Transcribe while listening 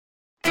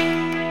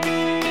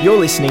You're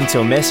listening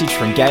to a message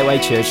from Gateway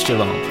Church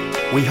Geelong.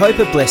 We hope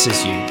it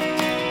blesses you.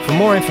 For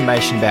more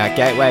information about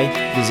Gateway,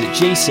 visit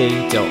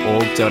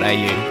gc.org.au.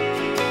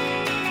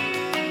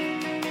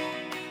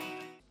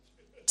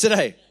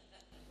 Today,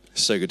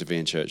 so good to be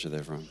in church with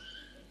everyone.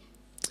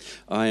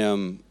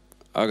 I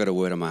got a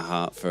word on my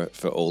heart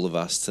for all of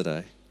us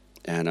today,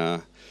 and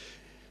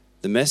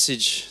the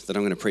message that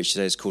I'm going to preach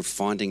today is called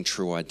Finding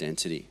True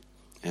Identity.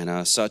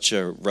 And such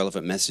a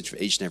relevant message for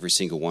each and every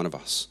single one of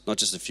us, not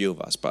just a few of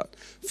us, but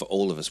for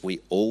all of us. We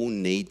all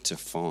need to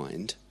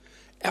find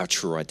our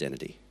true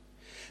identity.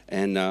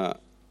 And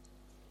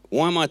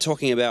why am I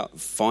talking about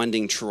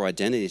finding true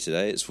identity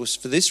today? It's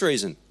for this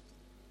reason.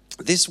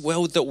 This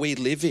world that we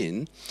live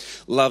in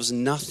loves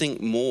nothing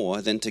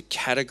more than to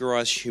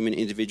categorize human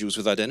individuals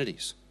with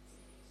identities.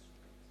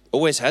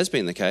 Always has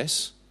been the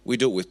case. We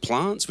do it with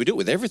plants. We do it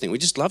with everything. We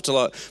just love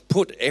to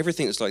put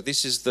everything. It's like,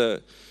 this is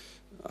the...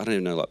 I don't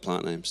even know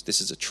plant names. This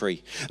is a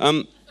tree.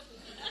 But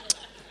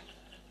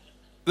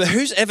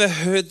who's ever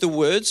heard the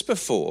words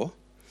before,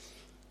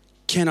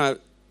 can I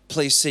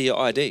please see your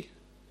ID?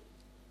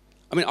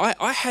 I mean,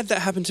 I had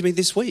that happen to me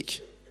this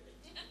week.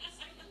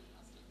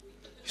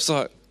 It's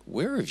like,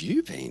 where have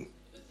you been?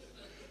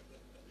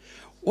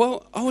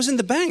 Well, I was in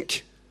the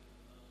bank.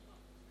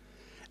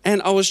 And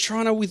I was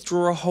trying to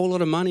withdraw a whole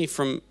lot of money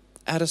from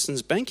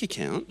Addison's bank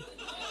account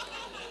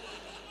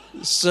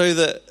so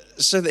that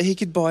he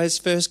could buy his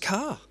first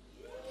car.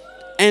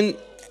 And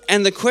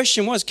the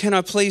question was, can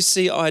I please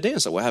see ID? I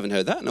was like, well, I haven't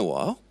heard that in a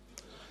while.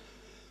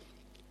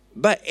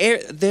 But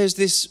there's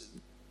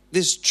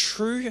this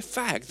true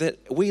fact that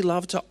we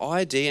love to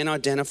ID and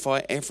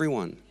identify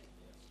everyone.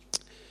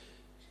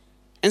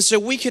 And so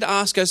we could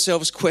ask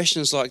ourselves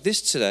questions like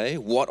this today.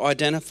 What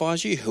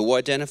identifies you? Who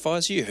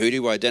identifies you? Who do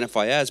you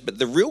identify as? But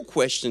the real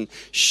question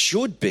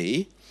should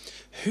be,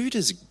 who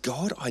does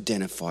God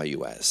identify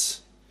you as?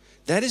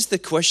 That is the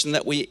question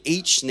that we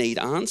each need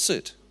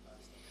answered.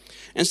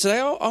 And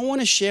so I want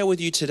to share with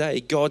you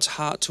today God's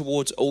heart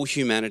towards all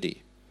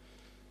humanity.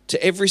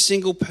 To every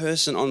single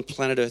person on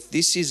planet Earth,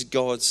 this is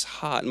God's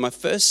heart. And my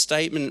first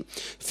statement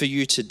for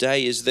you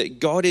today is that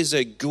God is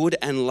a good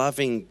and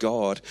loving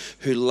God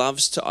who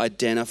loves to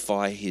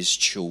identify his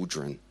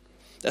children.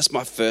 That's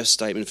my first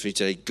statement for you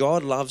today.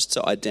 God loves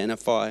to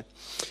identify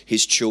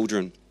his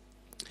children.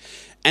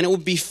 And it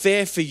would be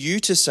fair for you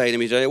to say to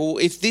me today, well,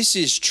 if this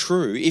is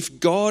true, if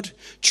God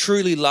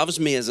truly loves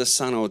me as a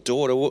son or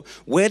daughter, well,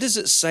 where does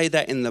it say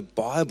that in the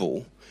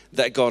Bible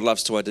that God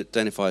loves to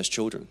identify his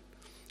children?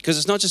 Because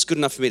it's not just good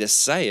enough for me to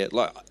say it.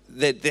 Like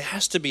there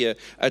has to be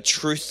a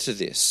truth to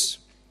this.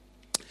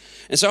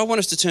 And so I want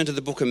us to turn to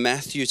the book of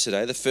Matthew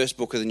today, the first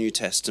book of the New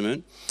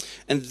Testament.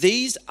 And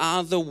these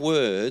are the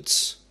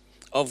words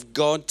of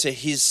God to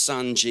his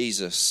son,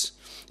 Jesus.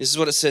 This is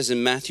what it says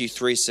in Matthew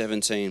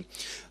 3:17.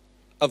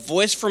 A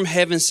voice from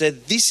heaven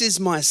said, "This is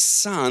my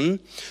son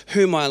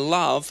whom I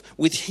love.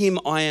 With him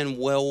I am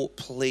well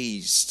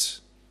pleased."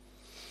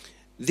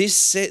 This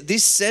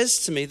says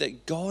to me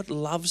that God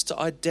loves to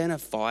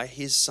identify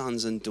his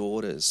sons and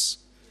daughters.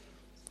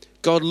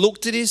 God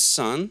looked at his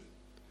son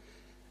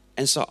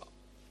and said,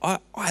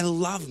 I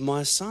love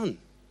my son.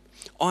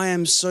 I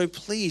am so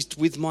pleased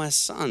with my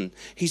son.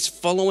 He's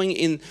following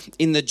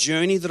in the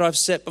journey that I've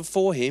set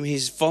before him.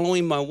 He's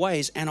following my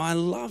ways and I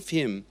love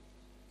him.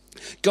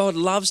 God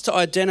loves to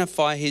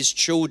identify his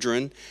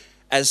children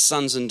as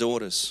sons and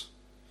daughters.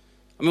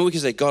 I mean, we can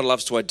say God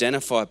loves to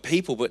identify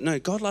people, but no,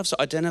 God loves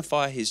to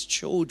identify his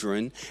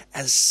children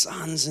as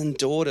sons and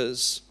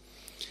daughters.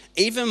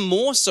 Even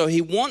more so,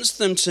 he wants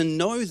them to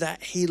know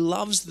that he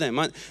loves them.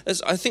 I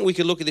think we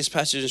could look at this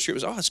passage in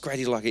Scripture and say, it's great,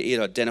 he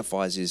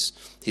identifies his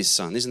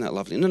son. Isn't that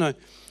lovely? No,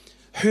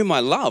 whom I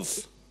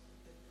love.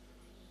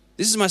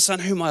 This is my son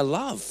whom I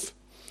love.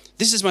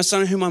 This is my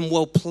son whom I'm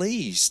well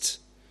pleased.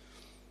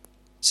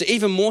 So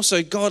even more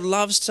so, God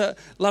loves to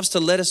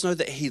let us know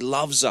that he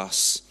loves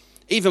us.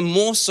 Even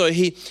more so,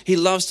 he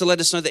loves to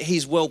let us know that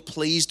he's well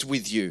pleased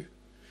with you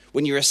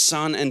when you're a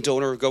son and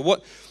daughter of God.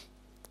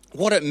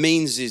 What it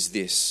means is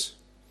this.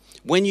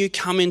 When you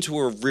come into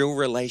a real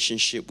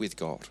relationship with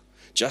God,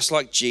 just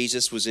like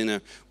Jesus was in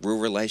a real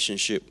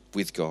relationship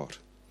with God,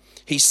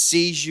 he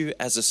sees you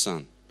as a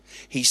son.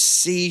 He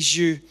sees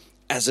you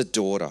as a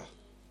daughter.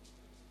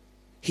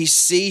 He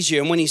sees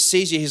you, and when he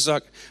sees you, he's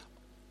like,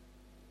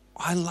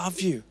 I love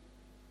you.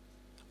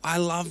 I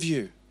love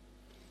you.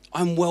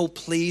 I'm well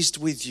pleased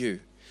with you.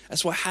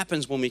 That's what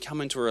happens when we come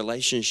into a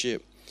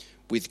relationship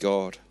with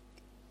God.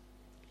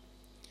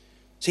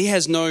 So he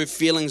has no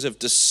feelings of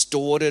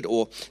distorted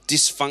or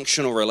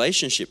dysfunctional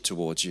relationship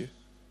towards you.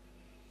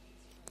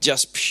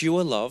 Just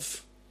pure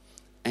love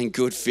and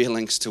good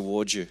feelings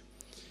towards you.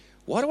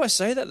 Why do I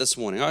say that this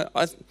morning?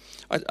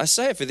 I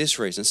say it for this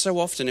reason. So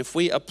often if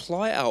we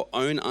apply our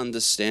own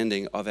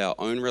understanding of our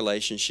own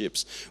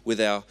relationships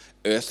with our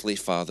earthly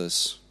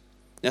fathers.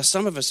 Now,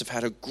 some of us have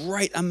had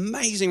great,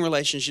 amazing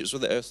relationships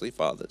with their earthly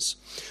fathers,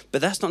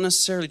 but that's not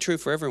necessarily true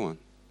for everyone.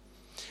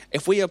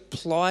 if we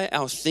apply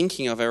our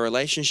thinking of our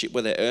relationship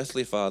with our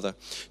earthly father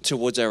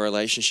towards our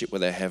relationship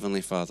with our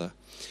heavenly Father,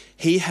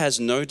 he has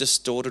no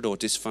distorted or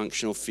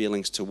dysfunctional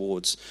feelings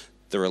towards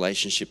the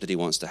relationship that he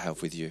wants to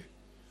have with you.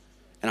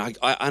 And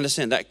I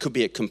understand that could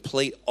be at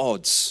complete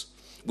odds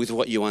with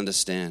what you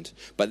understand,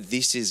 but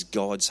this is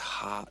God's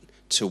heart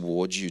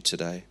towards you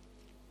today.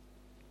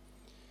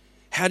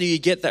 How do you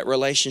get that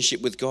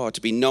relationship with God,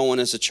 to be known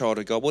as a child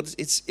of God? Well,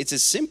 it's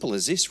as simple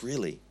as this,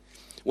 really.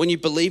 When you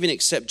believe and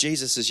accept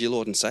Jesus as your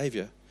Lord and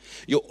Savior,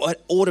 you're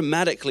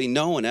automatically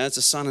known as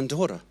a son and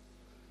daughter.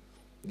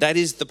 That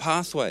is the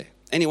pathway.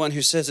 Anyone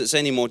who says it's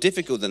any more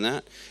difficult than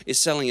that is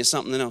selling you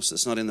something else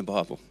that's not in the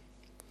Bible.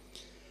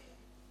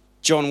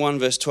 John 1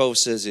 verse 12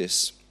 says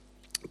this,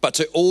 "But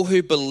to all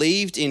who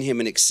believed in him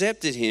and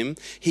accepted him,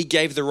 he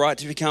gave the right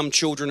to become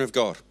children of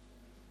God."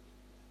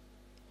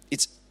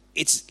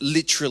 It's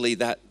literally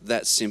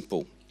that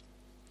simple.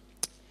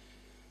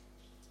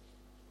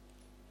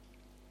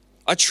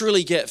 I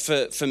truly get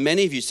for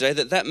many of you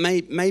today that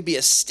may be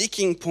a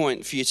sticking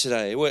point for you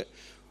today.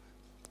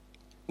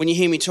 When you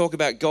hear me talk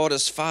about God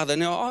as Father,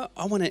 now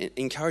I want to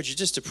encourage you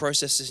just to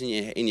process this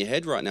in your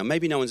head right now.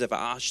 Maybe no one's ever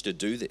asked you to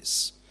do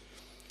this.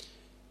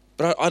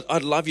 But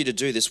I'd love you to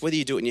do this, whether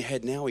you do it in your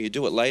head now or you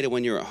do it later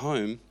when you're at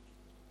home.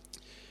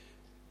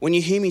 When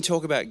you hear me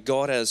talk about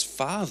God as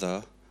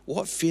Father,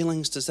 what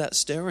feelings does that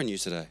stir in you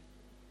today?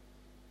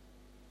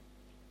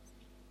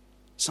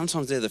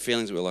 Sometimes they're the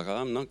feelings that we're like,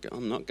 I'm not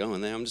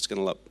going there. I'm just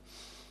going to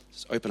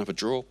just open up a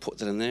drawer, put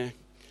that in there,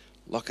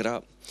 lock it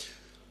up.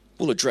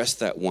 We'll address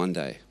that one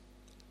day.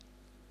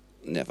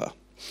 Never.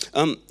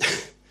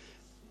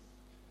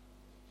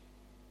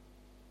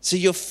 So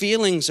your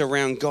feelings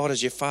around God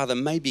as your Father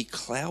may be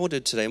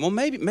clouded today. Well,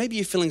 maybe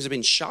your feelings have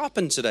been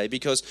sharpened today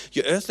because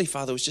your earthly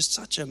father was just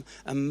such an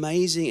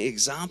amazing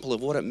example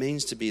of what it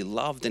means to be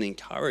loved and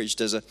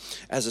encouraged as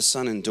a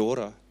son and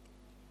daughter.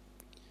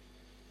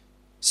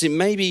 See,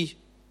 maybe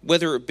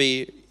whether it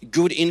be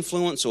good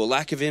influence or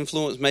lack of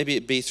influence, maybe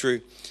it be through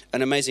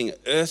an amazing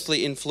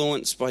earthly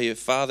influence by your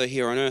father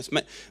here on earth.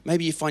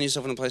 Maybe you find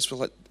yourself in a place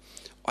where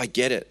I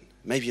get it.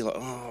 Maybe you're like,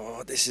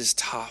 oh, this is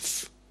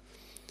tough.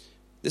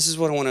 This is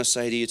what I want to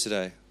say to you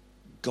today.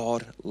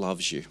 God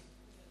loves you.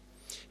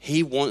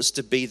 He wants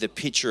to be the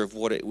picture of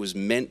what it was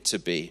meant to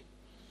be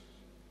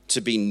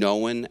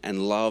known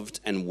and loved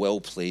and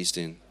well pleased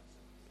in.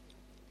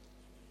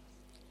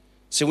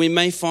 So we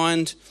may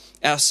find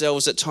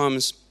ourselves at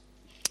times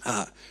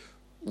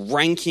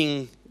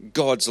ranking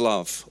God's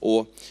love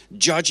or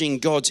judging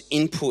God's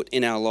input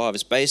in our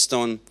lives based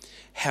on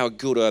how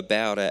good or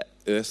bad our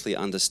earthly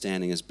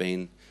understanding has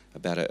been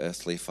about our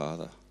earthly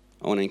father.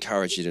 I want to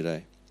encourage you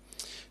today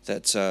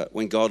that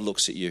when God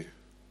looks at you,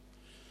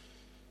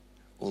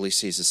 all he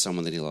sees is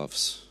someone that he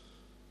loves.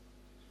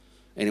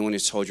 Anyone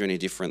who's told you any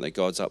different, that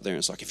God's up there and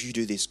it's like, if you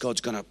do this,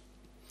 God's going to...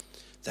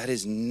 That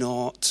is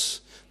not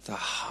the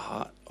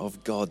heart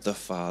of God the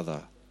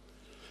Father.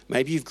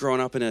 Maybe you've grown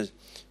up in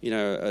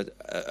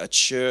a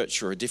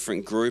church or a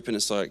different group and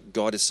it's like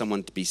God is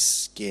someone to be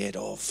scared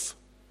of.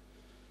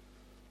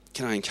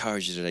 Can I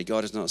encourage you today?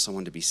 God is not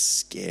someone to be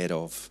scared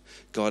of.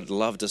 God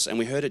loved us, and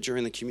we heard it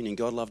during the communion.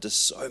 God loved us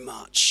so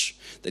much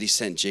that he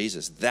sent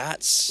Jesus.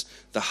 That's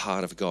the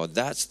heart of God.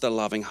 That's the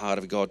loving heart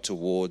of God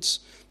towards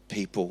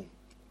people.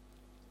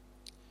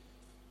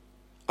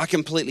 I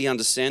completely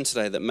understand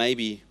today that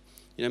maybe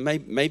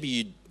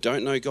you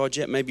don't know God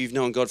yet. Maybe you've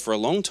known God for a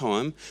long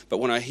time, but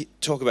when I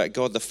talk about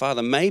God the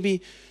Father,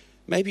 maybe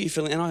you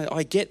feel, and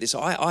I get this.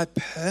 I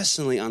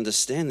personally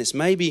understand this.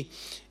 Maybe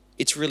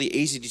it's really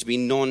easy to be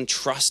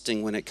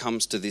non-trusting when it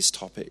comes to this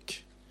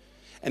topic.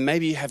 And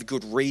maybe you have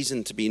good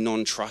reason to be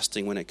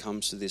non-trusting when it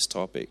comes to this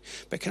topic.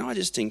 But can I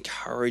just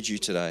encourage you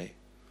today?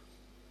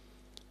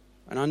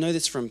 And I know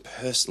this from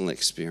personal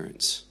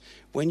experience.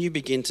 When you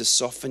begin to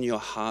soften your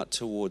heart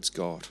towards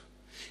God,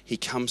 he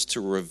comes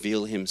to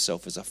reveal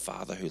himself as a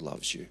father who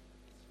loves you.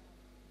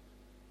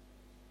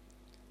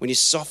 When you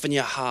soften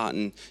your heart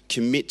and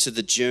commit to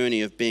the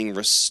journey of being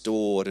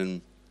restored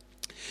and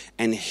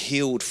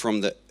healed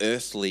from the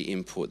earthly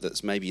input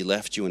that's maybe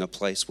left you in a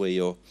place where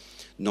you're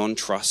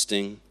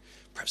non-trusting,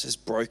 perhaps there's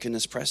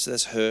brokenness, perhaps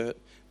there's hurt,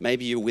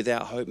 maybe you're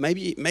without hope,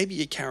 maybe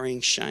you're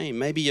carrying shame,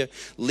 maybe you're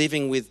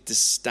living with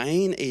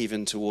disdain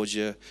even towards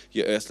your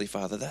earthly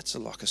father. That's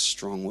like a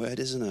strong word,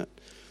 isn't it?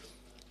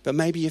 But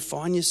maybe you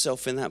find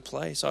yourself in that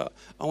place. I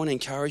want to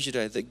encourage you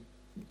today that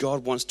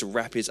God wants to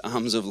wrap his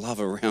arms of love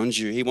around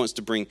you. He wants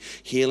to bring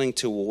healing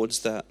towards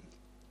that.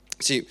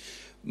 See,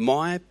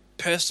 my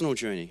personal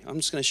journey, I'm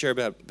just going to share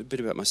a bit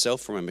about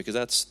myself for a moment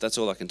because that's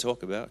all I can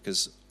talk about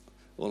because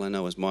all I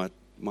know is my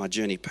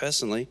journey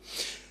personally.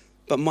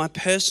 But my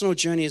personal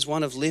journey is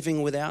one of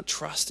living without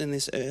trust in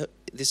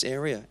this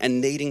area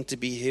and needing to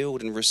be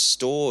healed and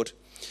restored.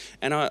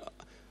 And I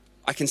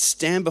can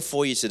stand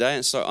before you today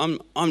and say,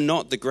 I'm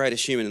not the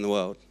greatest human in the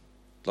world.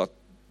 Like,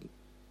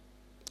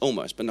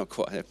 almost, but not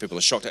quite. People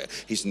are shocked.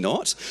 He's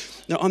not.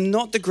 No, I'm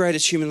not the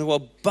greatest human in the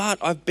world, but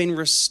I've been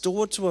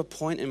restored to a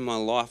point in my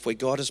life where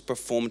God has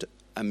performed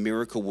a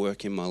miracle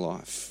work in my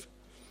life.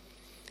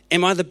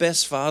 Am I the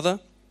best father?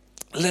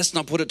 Let's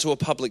not put it to a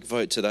public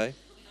vote today.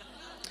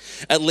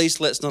 At least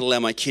let's not allow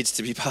my kids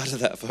to be part of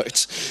that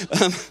vote.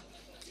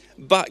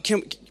 But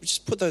can we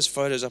just put those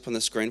photos up on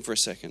the screen for a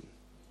second?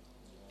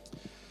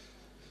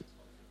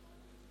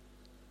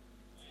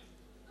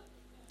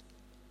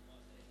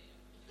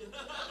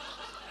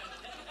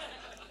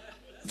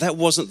 That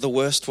wasn't the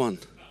worst one.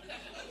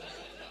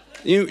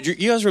 You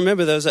guys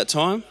remember there was that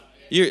time?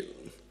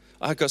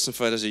 I got some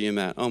photos of you,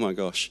 Matt. Oh my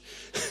gosh.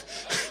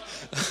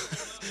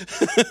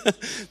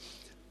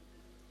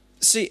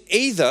 See,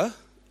 either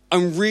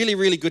I'm really,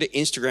 really good at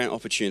Instagram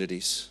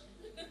opportunities,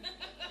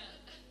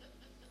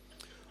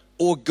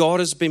 or God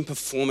has been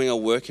performing a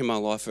work in my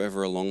life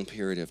over a long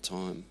period of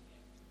time.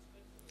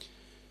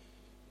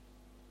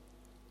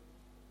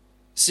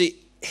 See,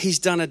 He's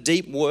done a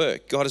deep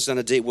work. God has done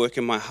a deep work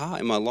in my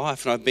heart, in my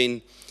life, and I've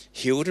been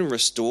healed and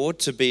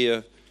restored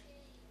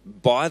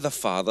by the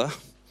Father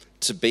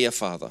to be a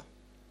father.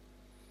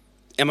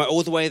 Am I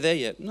all the way there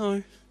yet?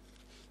 No,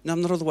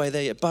 I'm not all the way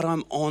there yet, but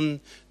I'm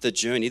on the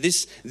journey.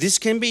 This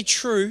can be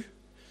true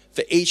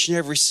for each and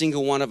every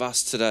single one of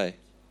us today.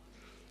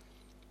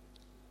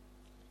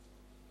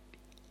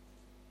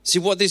 See,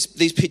 what these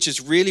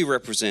pictures really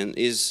represent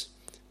is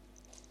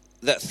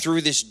that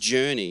through this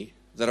journey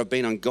that I've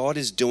been on, God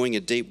is doing a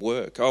deep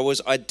work. I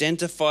was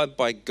identified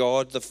by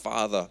God the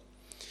Father.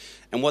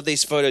 And what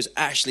these photos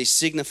actually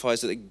signify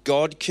is that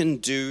God can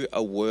do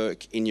a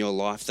work in your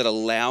life that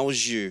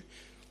allows you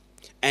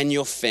and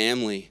your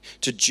family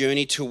to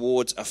journey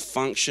towards a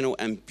functional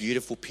and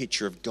beautiful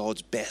picture of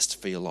God's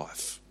best for your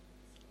life.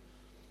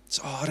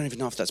 So, I don't even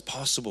know if that's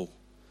possible.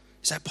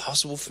 Is that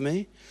possible for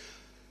me?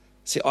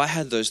 See, I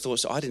had those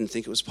thoughts. I didn't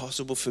think it was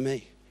possible for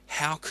me.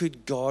 How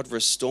could God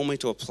restore me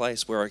to a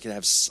place where I could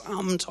have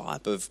some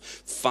type of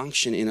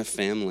function in a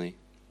family?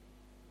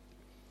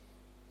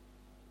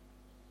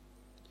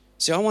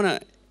 See, I want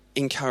to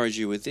encourage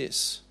you with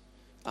this.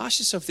 Ask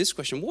yourself this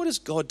question. What has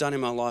God done in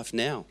my life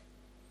now?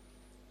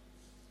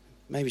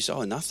 Maybe you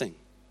say, nothing.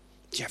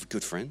 Do you have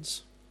good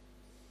friends?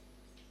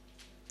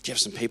 Do you have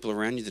some people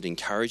around you that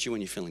encourage you when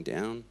you're feeling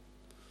down?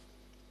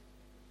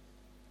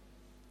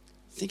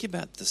 Think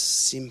about the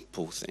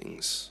simple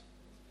things.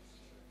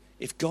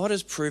 If God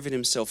has proven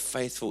Himself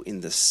faithful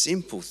in the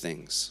simple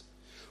things,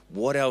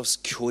 what else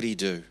could He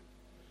do?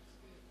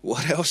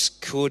 What else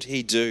could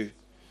He do?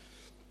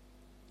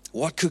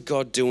 What could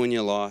God do in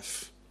your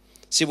life?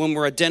 See, when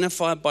we're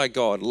identified by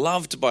God,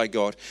 loved by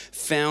God,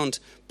 found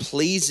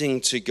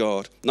pleasing to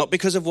God, not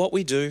because of what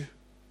we do,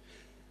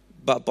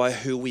 but by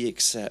who we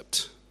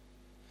accept.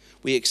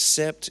 We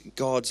accept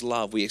God's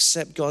love. We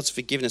accept God's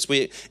forgiveness.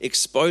 We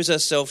expose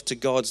ourselves to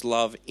God's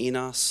love in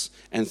us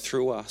and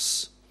through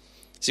us.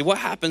 See, what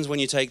happens when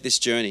you take this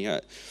journey?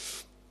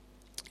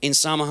 In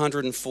Psalm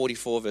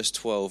 144, verse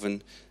 12,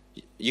 and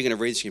you're going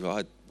to read this and you're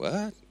like,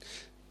 what?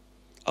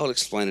 I'll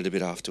explain it a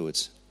bit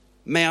afterwards.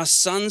 May our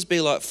sons be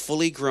like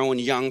fully grown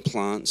young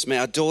plants. May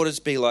our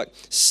daughters be like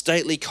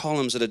stately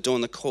columns that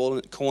adorn the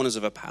corners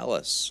of a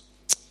palace.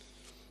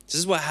 This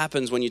is what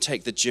happens when you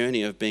take the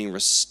journey of being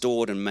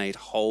restored and made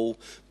whole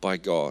by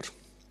God.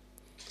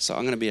 So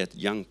I'm going to be a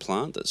young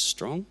plant that's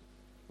strong.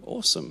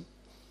 Awesome.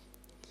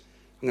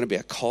 I'm going to be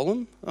a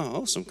column.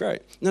 Oh, awesome,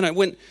 great. No,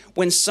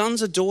 when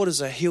sons or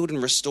daughters are healed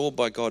and restored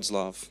by God's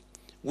love,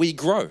 we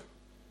grow.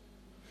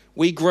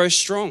 We grow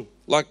strong,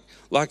 like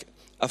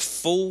a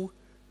full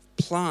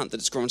plant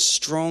that's grown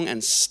strong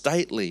and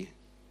stately.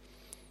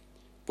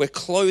 We're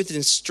clothed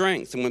in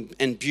strength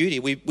and beauty.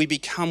 We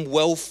become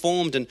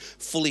well-formed and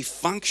fully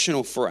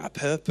functional for our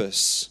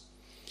purpose.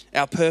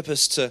 Our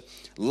purpose to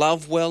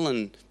love well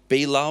and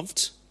be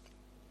loved.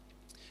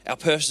 Our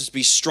purpose is to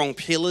be strong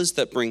pillars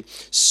that bring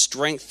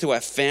strength to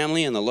our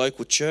family and the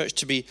local church,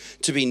 to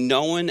be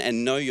known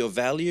and know your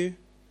value,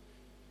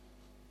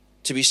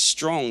 to be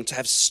strong, to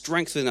have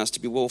strength in us, to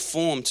be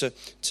well-formed,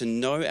 to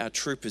know our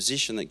true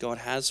position that God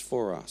has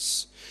for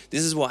us.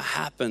 This is what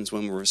happens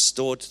when we're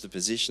restored to the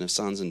position of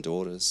sons and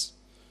daughters.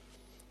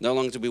 No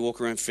longer do we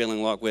walk around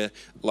feeling like we're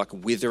like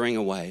withering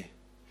away.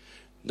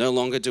 No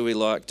longer do we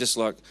like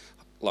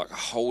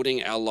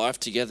holding our life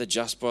together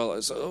just by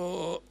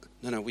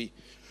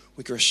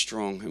we grow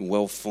strong and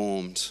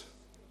well-formed.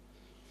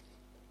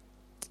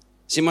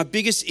 See, my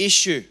biggest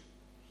issue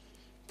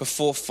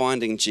before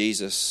finding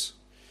Jesus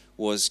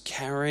was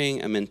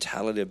carrying a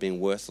mentality of being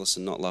worthless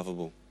and not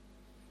lovable.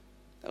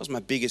 That was my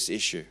biggest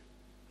issue.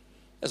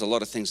 There's a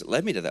lot of things that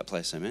led me to that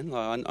place, amen.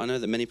 I know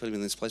that many people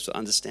in this place will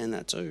understand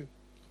that too.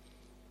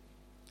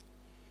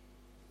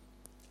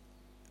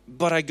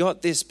 But I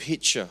got this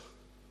picture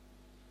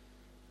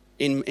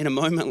in a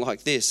moment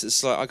like this.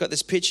 It's like I got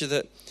this picture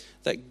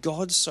that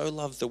God so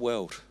loved the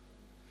world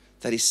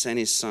that He sent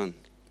His Son.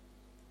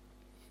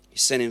 He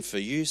sent Him for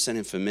you, sent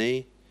Him for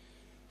me.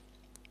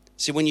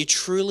 See, when you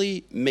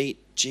truly meet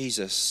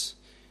Jesus,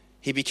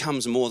 He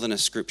becomes more than a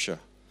scripture.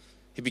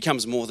 He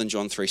becomes more than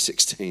John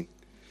 3:16.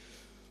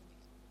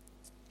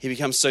 He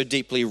becomes so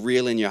deeply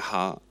real in your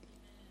heart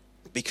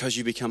because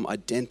you become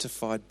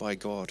identified by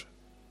God.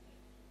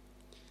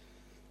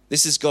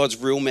 This is God's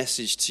real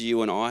message to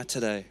you and I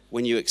today.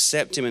 When you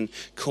accept him and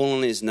call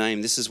on his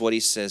name, this is what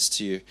he says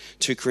to you.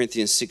 2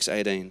 Corinthians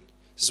 6:18.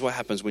 This is what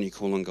happens when you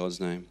call on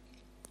God's name.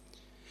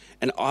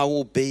 And I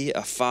will be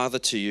a father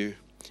to you,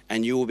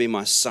 and you will be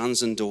my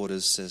sons and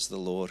daughters, says the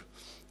Lord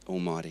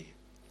Almighty.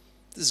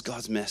 This is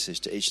God's message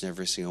to each and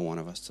every single one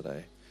of us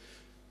today.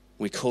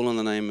 We call on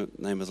the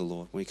name of the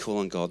Lord. We call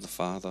on God the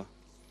Father.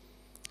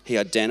 He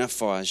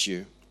identifies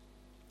you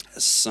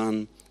as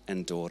son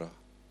and daughter.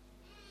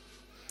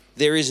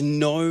 There is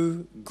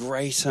no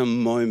greater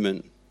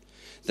moment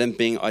than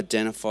being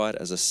identified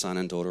as a son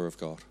and daughter of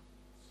God.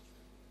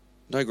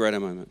 No greater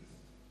moment.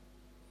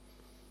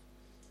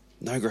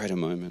 No greater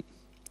moment.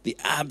 The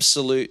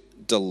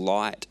absolute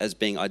delight as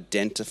being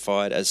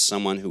identified as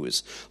someone who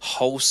is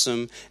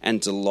wholesome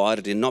and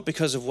delighted in, not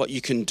because of what you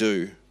can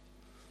do,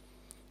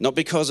 not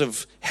because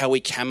of how we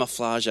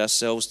camouflage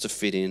ourselves to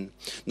fit in,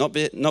 not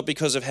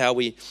because of how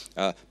we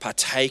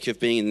partake of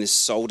being in this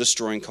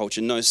soul-destroying culture.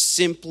 No,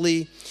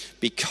 simply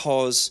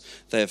because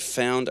they have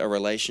found a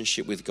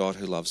relationship with God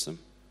who loves them.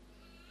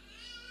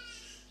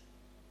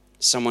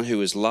 Someone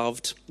who is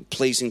loved,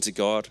 pleasing to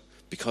God,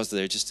 because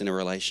they're just in a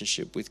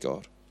relationship with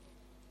God.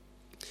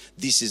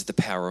 This is the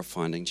power of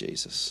finding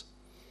Jesus.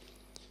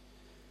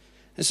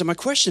 And so my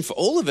question for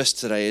all of us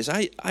today is,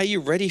 are you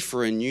ready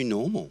for a new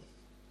normal?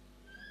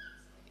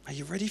 Are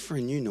you ready for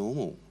a new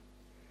normal?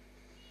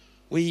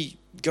 We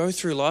go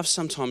through life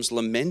sometimes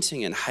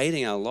lamenting and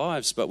hating our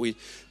lives, but we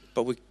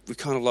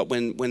kind of like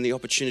when the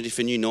opportunity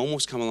for new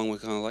normals come along, we're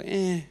kind of like,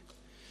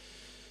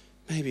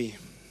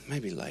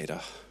 maybe later.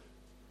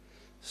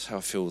 That's how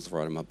I feel with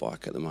riding my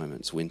bike at the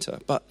moment. It's winter,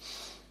 but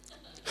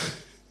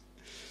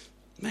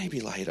maybe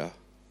later.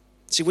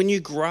 See, when you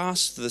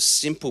grasp the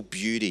simple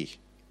beauty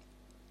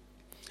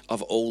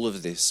of all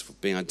of this,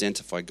 being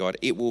identified God,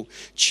 it will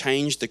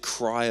change the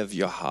cry of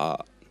your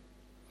heart.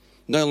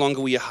 No longer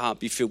will your heart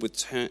be filled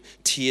with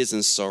tears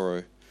and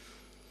sorrow.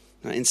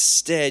 No,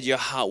 instead, your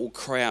heart will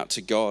cry out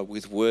to God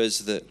with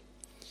words that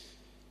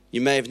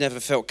you may have never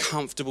felt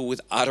comfortable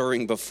with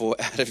uttering before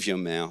out of your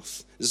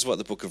mouth. This is what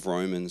the book of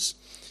Romans,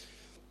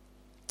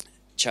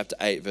 chapter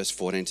 8, verse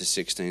 14 to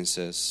 16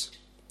 says.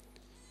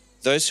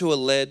 Those who are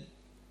led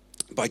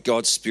by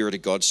God's Spirit are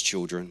God's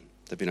children.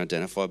 They've been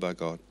identified by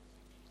God.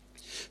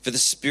 For the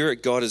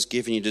Spirit God has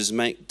given you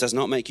does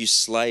not make you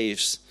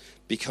slaves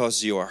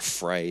because you are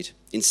afraid.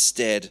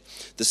 Instead,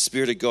 the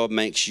Spirit of God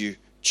makes you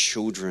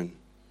children.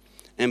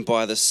 And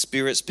by the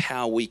Spirit's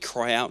power, we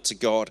cry out to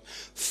God,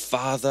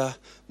 Father,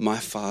 my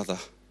Father.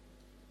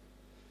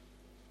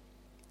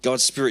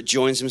 God's Spirit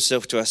joins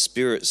himself to our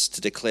spirits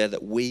to declare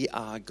that we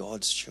are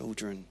God's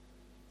children.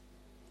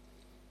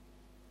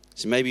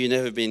 So maybe you've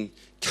never been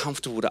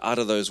comfortable to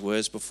utter those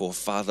words before,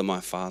 Father,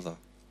 my Father.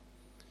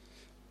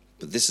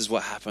 But this is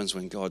what happens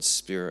when God's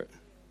Spirit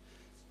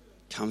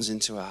comes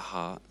into our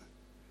heart.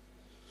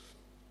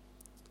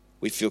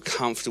 We feel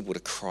comfortable to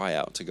cry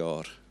out to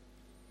God.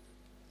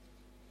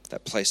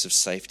 That place of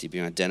safety,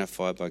 being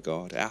identified by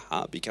God. Our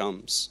heart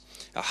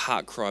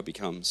cry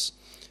becomes,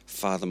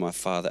 Father, my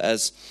Father.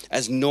 As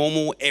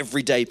normal,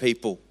 everyday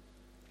people,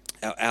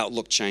 our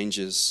outlook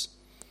changes.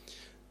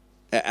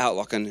 Our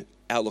outlook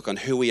on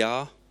who we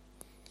are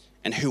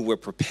and who we're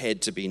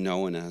prepared to be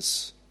known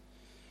as.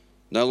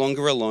 No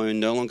longer alone,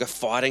 no longer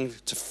fighting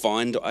to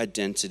find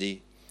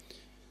identity,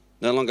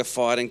 no longer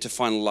fighting to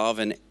find love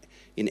in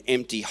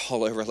empty,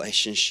 hollow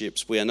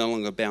relationships. We are no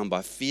longer bound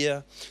by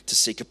fear to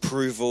seek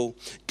approval.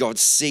 God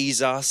sees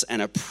us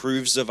and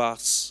approves of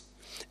us,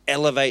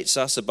 elevates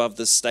us above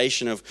the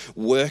station of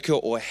worker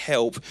or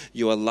help.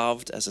 You are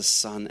loved as a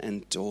son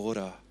and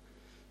daughter.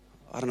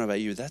 I don't know about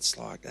you, that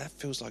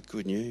feels like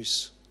good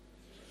news.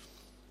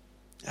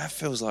 That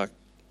feels like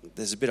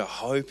there's a bit of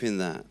hope in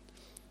that.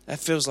 That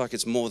feels like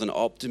it's more than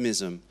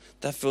optimism.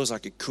 That feels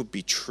like it could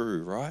be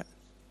true, right?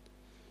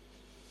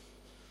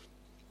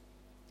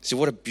 See,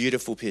 what a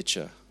beautiful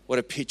picture. What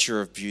a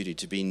picture of beauty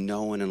to be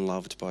known and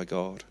loved by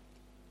God.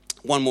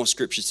 One more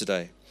scripture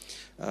today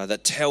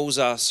that tells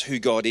us who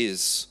God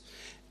is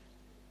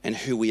and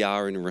who we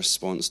are in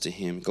response to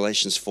him.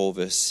 Galatians 4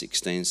 verse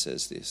 16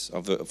 says this,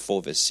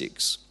 4 verse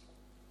 6.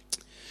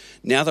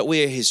 Now that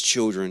we are his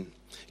children,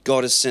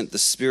 God has sent the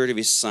Spirit of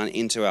his Son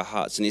into our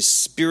hearts, and his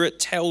Spirit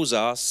tells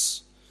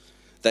us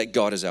that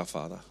God is our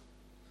Father.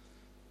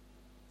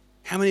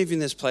 How many of you in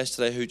this place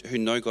today who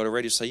know God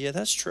already say, yeah,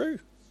 that's true.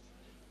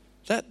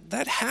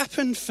 That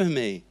happened for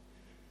me.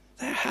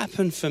 That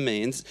happened for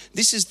me. And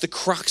this is the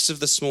crux of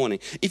this morning.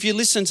 If you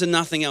listen to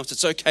nothing else,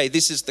 it's okay.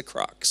 This is the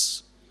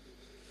crux.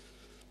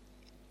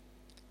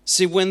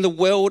 See, when the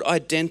world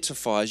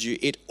identifies you,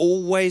 it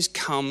always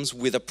comes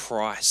with a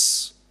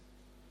price.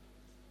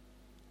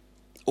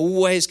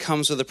 Always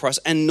comes with a price.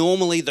 And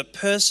normally the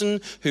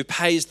person who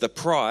pays the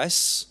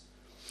price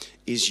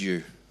is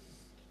you.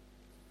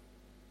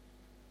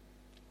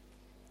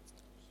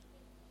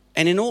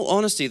 And in all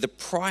honesty, the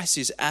price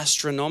is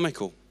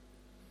astronomical.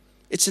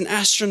 It's an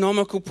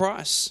astronomical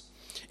price.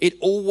 It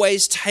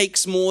always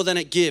takes more than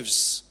it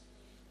gives.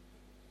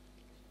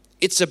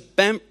 It's a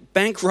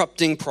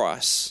bankrupting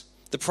price.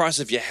 The price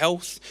of your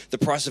health, the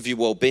price of your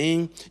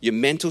well-being, your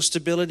mental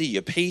stability,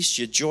 your peace,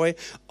 your joy.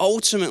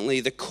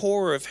 Ultimately, the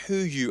core of who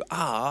you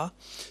are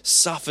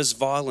suffers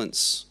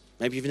violence.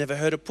 Maybe you've never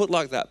heard it put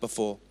like that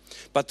before.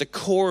 But the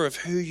core of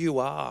who you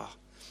are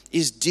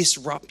is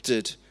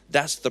disrupted.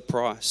 That's the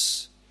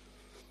price.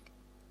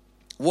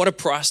 What a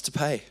price to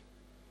pay.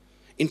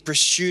 In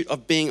pursuit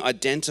of being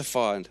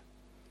identified,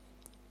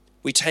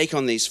 we take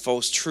on these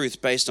false truths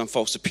based on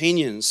false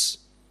opinions.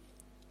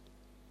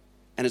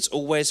 And it's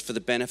always for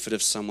the benefit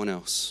of someone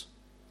else,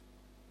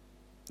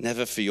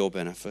 never for your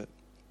benefit.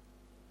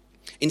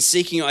 In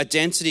seeking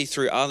identity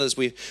through others,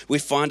 we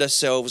find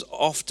ourselves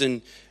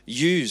often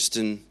used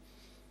and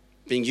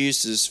being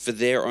used as for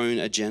their own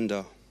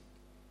agenda.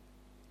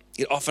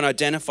 It often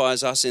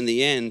identifies us in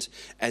the end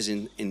as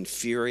an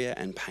inferior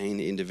and pained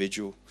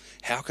individual.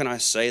 How can I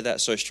say that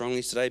so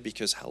strongly today?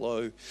 Because,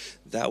 hello,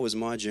 that was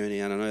my journey.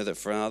 And I know that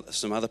for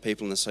some other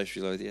people in the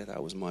social media, yeah,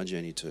 that was my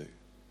journey too.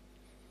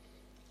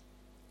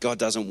 God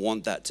doesn't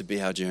want that to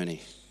be our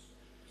journey.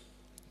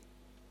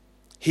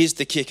 Here's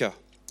the kicker.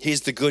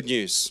 Here's the good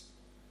news.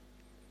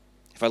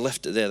 If I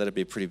left it there, that'd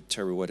be a pretty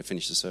terrible way to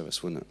finish the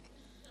service, wouldn't it?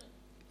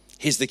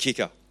 Here's the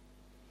kicker.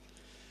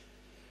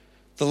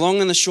 The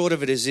long and the short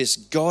of it is this: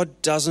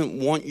 God doesn't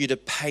want you to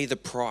pay the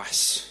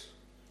price.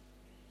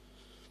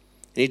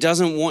 And He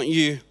doesn't want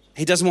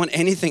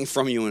anything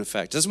from you, in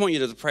fact. He doesn't want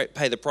you to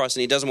pay the price,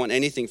 and He doesn't want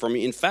anything from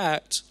you. In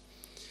fact,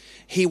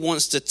 He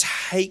wants to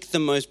take the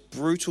most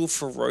brutal,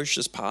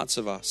 ferocious parts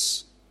of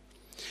us,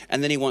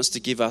 and then He wants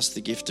to give us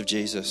the gift of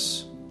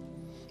Jesus,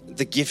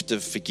 the gift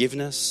of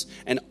forgiveness,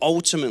 and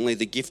ultimately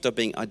the gift of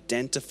being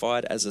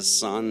identified as a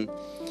son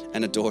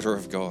and a daughter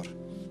of God.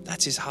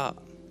 That's His heart.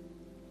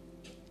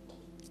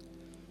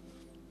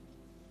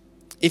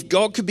 If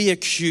God could be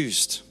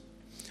accused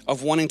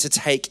of wanting to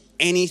take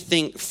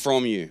anything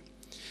from you,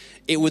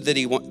 it would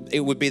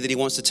be that He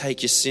wants to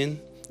take your sin,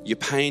 your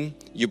pain,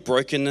 your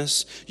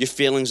brokenness, your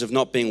feelings of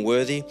not being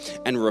worthy,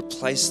 and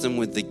replace them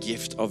with the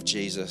gift of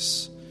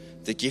Jesus,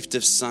 the gift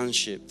of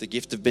sonship, the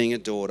gift of being a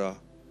daughter.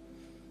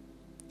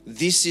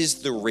 This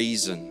is the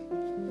reason.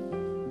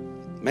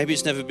 Maybe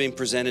it's never been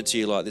presented to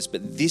you like this,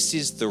 but this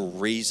is the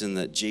reason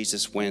that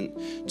Jesus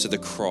went to the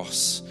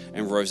cross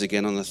and rose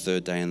again on the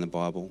third day in the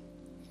Bible.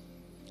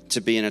 To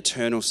be an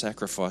eternal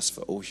sacrifice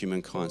for all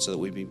humankind, so that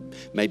we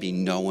may be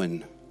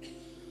known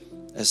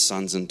as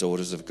sons and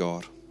daughters of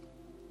God.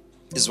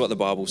 This is what the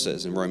Bible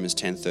says in Romans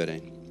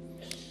 10:13.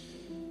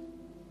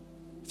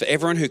 For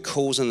everyone who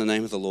calls on the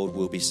name of the Lord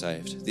will be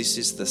saved. This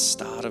is the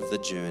start of the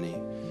journey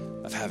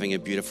of having a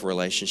beautiful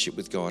relationship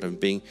with God and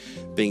being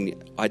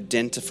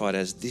identified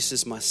as, this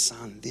is my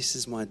son, this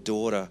is my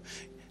daughter,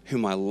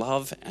 whom I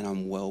love and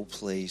I'm well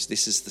pleased.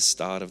 This is the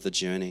start of the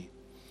journey.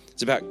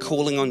 It's about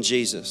calling on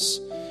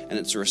Jesus, and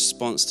it's a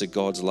response to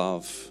God's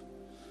love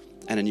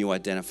and a new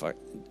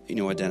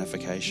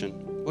identification.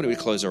 Why don't we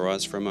close our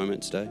eyes for a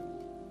moment today?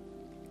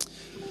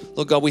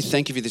 Lord God, we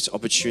thank you for this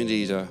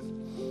opportunity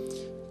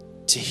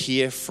to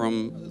hear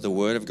from the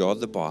Word of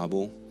God, the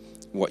Bible,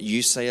 what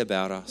you say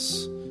about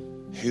us,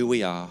 who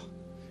we are,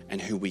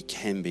 and who we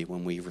can be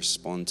when we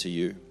respond to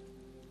you.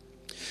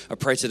 I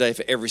pray today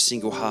for every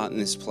single heart in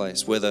this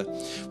place, whether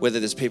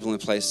there's people in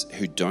the place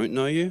who don't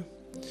know you,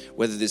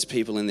 whether there's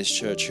people in this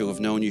church who have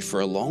known you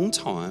for a long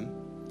time,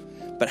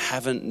 but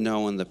haven't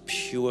known the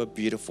pure,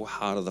 beautiful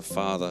heart of the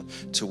Father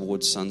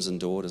towards sons and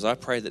daughters. I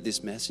pray that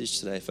this message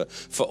today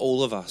for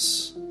all of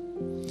us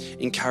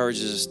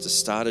encourages us to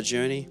start a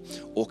journey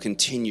or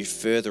continue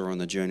further on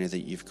the journey that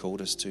you've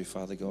called us to,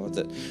 Father God,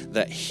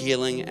 that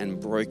healing and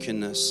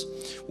brokenness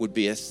would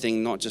be a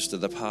thing not just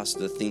of the past,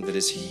 but a thing that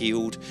is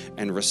healed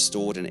and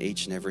restored in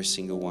each and every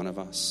single one of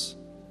us.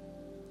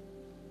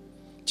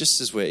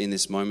 Just as we're in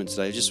this moment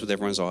today, just with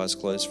everyone's eyes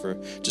closed for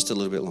just a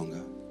little bit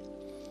longer.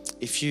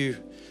 If you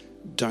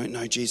don't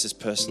know Jesus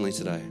personally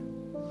today,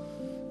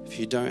 if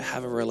you don't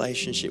have a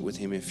relationship with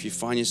him, if you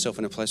find yourself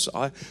in a place,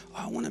 I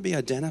want to be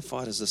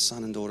identified as the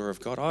son and daughter of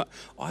God.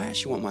 I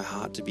actually want my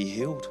heart to be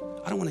healed.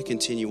 I don't want to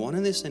continue on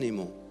in this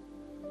anymore.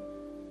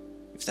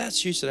 If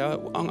that's you today,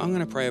 I'm going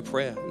to pray a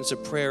prayer. It's a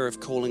prayer of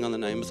calling on the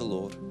name of the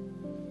Lord,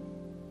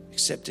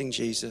 accepting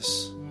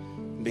Jesus,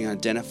 and being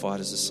identified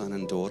as a son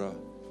and daughter.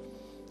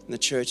 And the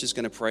church is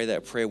going to pray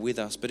that prayer with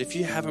us. But if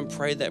you haven't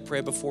prayed that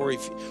prayer before,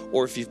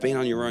 or if you've been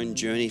on your own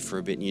journey for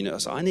a bit and you know,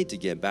 so I need to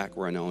get back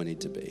where I know I need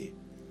to be,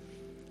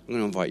 I'm going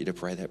to invite you to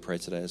pray that prayer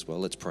today as well.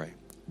 Let's pray.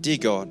 Dear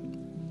God,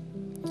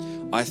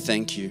 I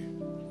thank you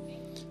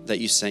that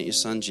you sent your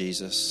son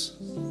Jesus.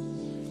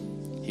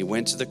 He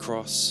went to the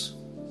cross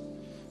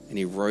and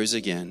he rose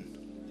again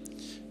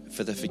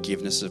for the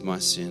forgiveness of my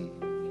sin,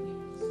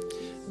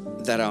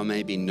 that I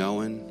may be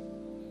known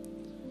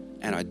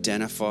and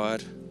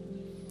identified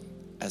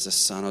as a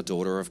son or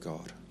daughter of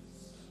God.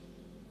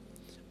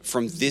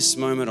 From this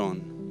moment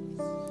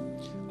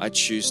on, I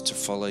choose to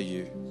follow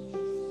you.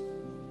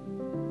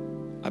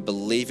 I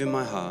believe in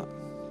my heart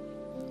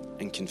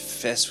and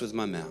confess with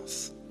my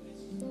mouth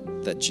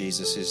that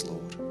Jesus is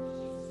Lord.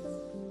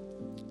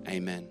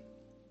 Amen.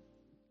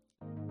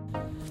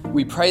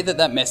 We pray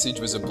that message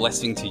was a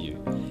blessing to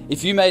you.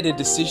 If you made a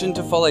decision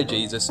to follow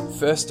Jesus,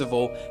 first of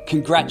all,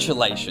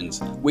 congratulations.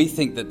 We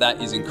think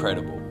that is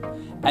incredible.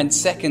 And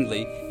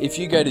secondly, if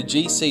you go to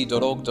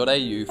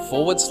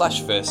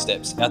gc.org.au/first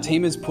steps, our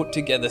team has put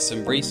together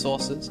some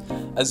resources,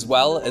 as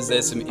well as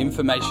there's some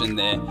information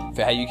there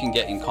for how you can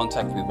get in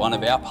contact with one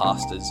of our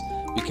pastors,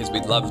 because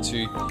we'd love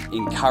to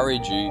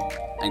encourage you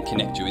and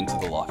connect you into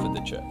the life of the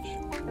church.